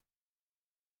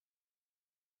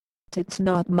It's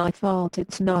not my fault,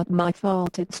 it's not my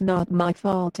fault, it's not my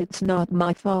fault, it's not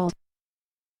my fault.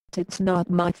 It's not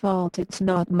my fault, it's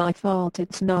not my fault,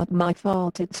 it's not my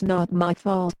fault, it's not my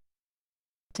fault.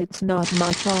 It's not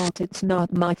my fault, it's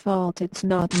not my fault, it's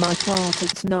not my fault,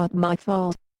 it's not my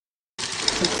fault.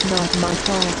 It's not my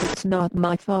fault, it's not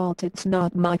my fault, it's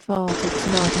not my fault, it's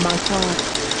not my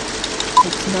fault.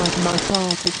 It's not my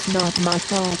fault, it's not my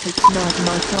fault, it's not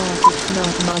my fault, it's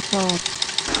not my fault.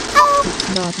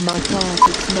 It's not my fault,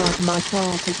 it's not my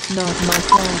fault, it's not my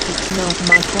fault, it's not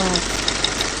my fault.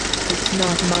 It's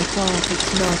not my fault,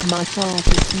 it's not my fault,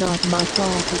 it's not my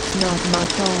fault, it's not my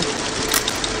fault.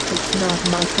 It's not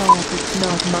my fault, it's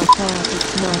not my fault,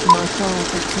 it's not my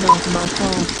fault, it's not my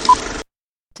fault.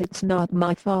 It's not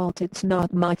my fault, it's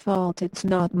not my fault, it's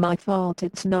not my fault,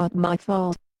 it's not my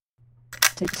fault.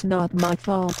 It's not my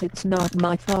fault, it's not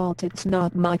my fault, it's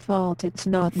not my fault, it's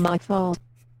not my fault.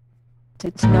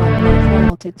 It's not my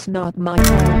fault, it's not my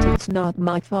fault, it's not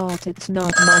my fault, it's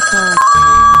not my fault.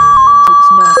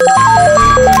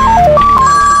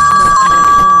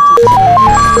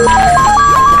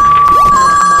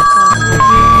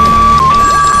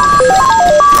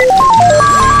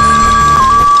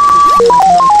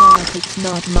 It's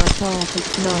not my fault,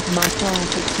 it's not my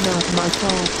fault, it's not my fault, it's not my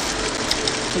fault.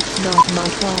 It's not my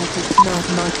fault, it's not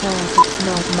my fault, it's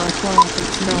not my fault,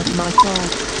 it's not my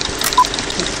fault.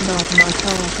 It's not my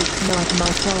fault, it's not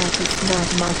my fault, it's not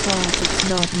my fault, it's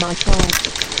not my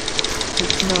fault.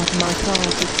 It's not my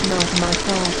fault, it's not my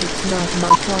fault, it's not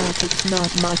my fault, it's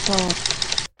not my fault.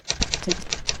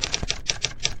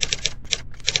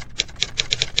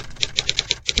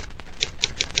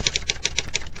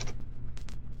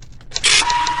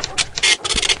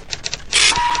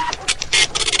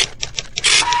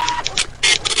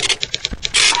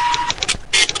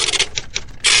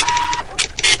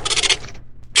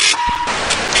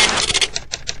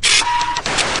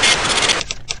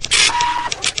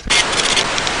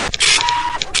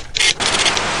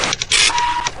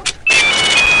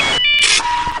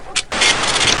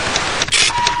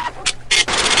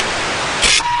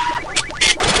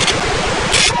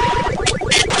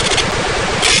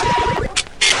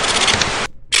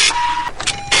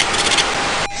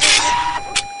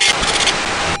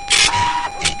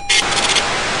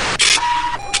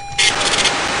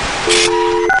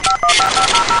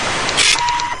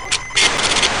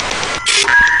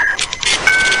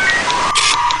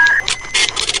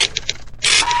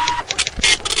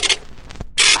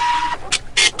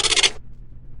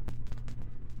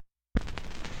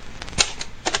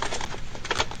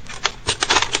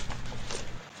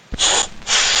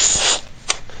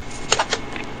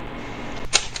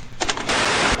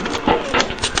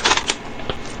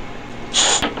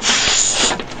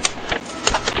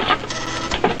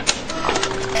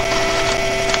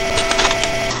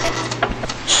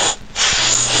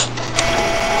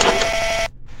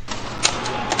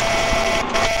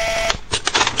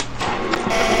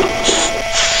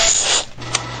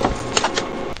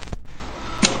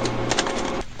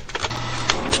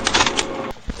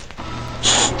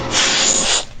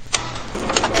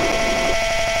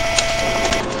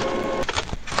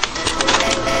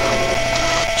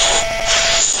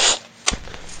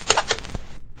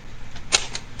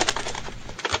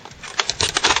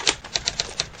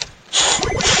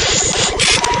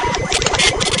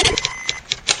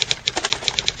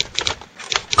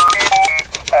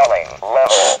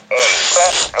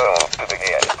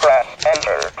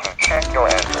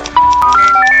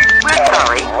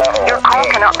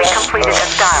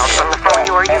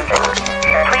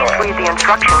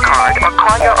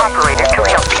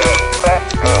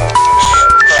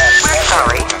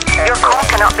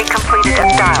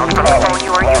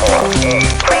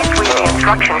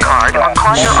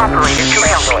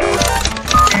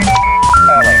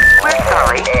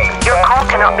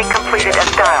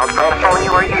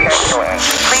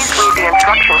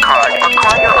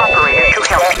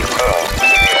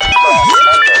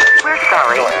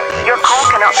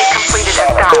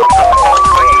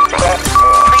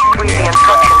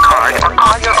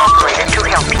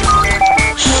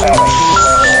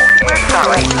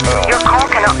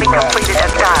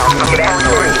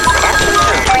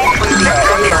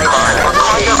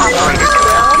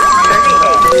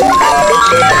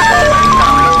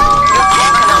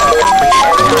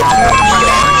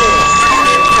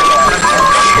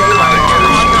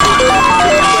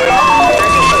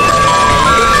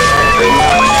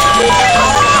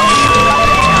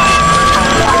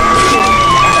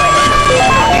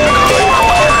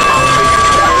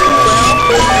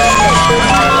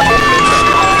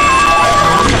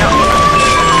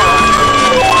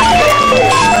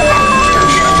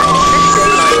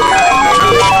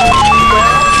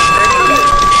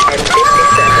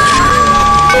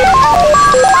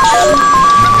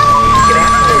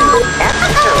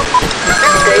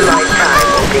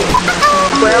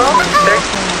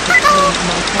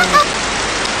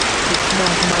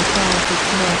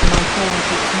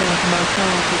 my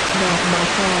fault, it's not my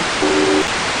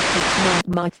fault. It's not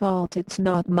my fault, it's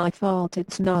not my fault,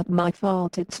 it's not my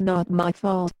fault, it's not my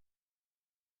fault.